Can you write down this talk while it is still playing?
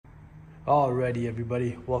Alrighty,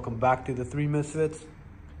 everybody, welcome back to the Three Misfits.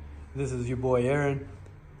 This is your boy Aaron.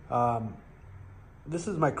 This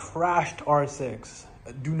is my crashed R6.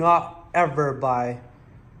 Do not ever buy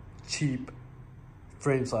cheap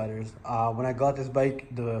frame sliders. When I got this bike,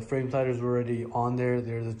 the frame sliders were already on there.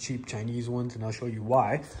 They're the cheap Chinese ones, and I'll show you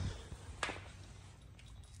why.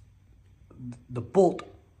 The bolt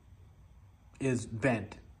is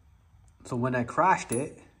bent. So when I crashed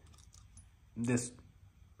it, this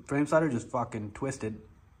frame slider just fucking twisted.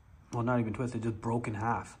 Well, not even twisted, just broke in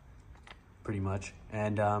half, pretty much,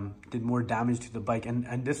 and did more damage to the bike.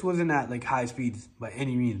 And this wasn't at like high speeds by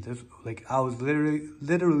any means. This, like, I was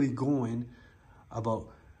literally going about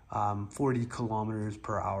 40 kilometers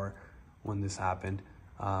per hour when this happened.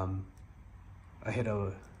 I hit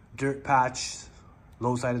a dirt patch,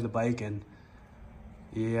 low side of the bike, and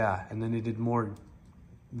yeah, and then it did more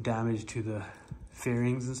damage to the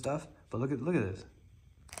fairings and stuff. But look at this.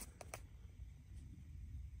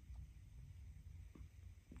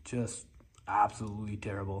 Just absolutely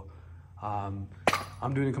terrible. I'm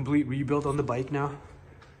doing a complete rebuild on the bike now.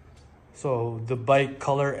 So the bike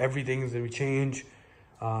color, everything's gonna change.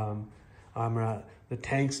 The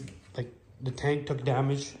tanks, like the tank took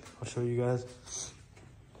damage. I'll show you guys.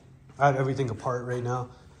 I have everything apart right now.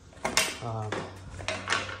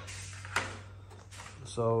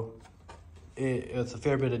 So it's a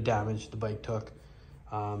fair bit of damage the bike took.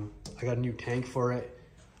 I got a new tank for it.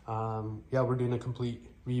 Yeah, we're doing a complete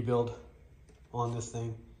rebuild on this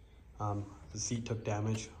thing. The seat took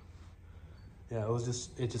damage. Yeah,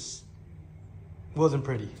 it just wasn't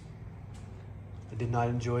pretty. I did not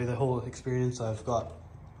enjoy the whole experience. I've got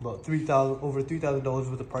about over $3,000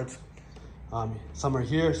 worth of parts. Some are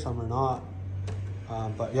here, some are not.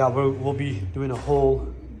 But yeah, we'll be doing a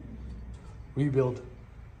whole rebuild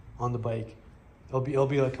on the bike. It'll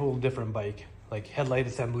be like a total different bike. Like headlight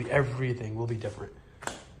assembly, everything will be different.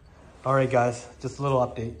 All right, guys, just a little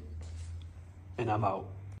update, and I'm out.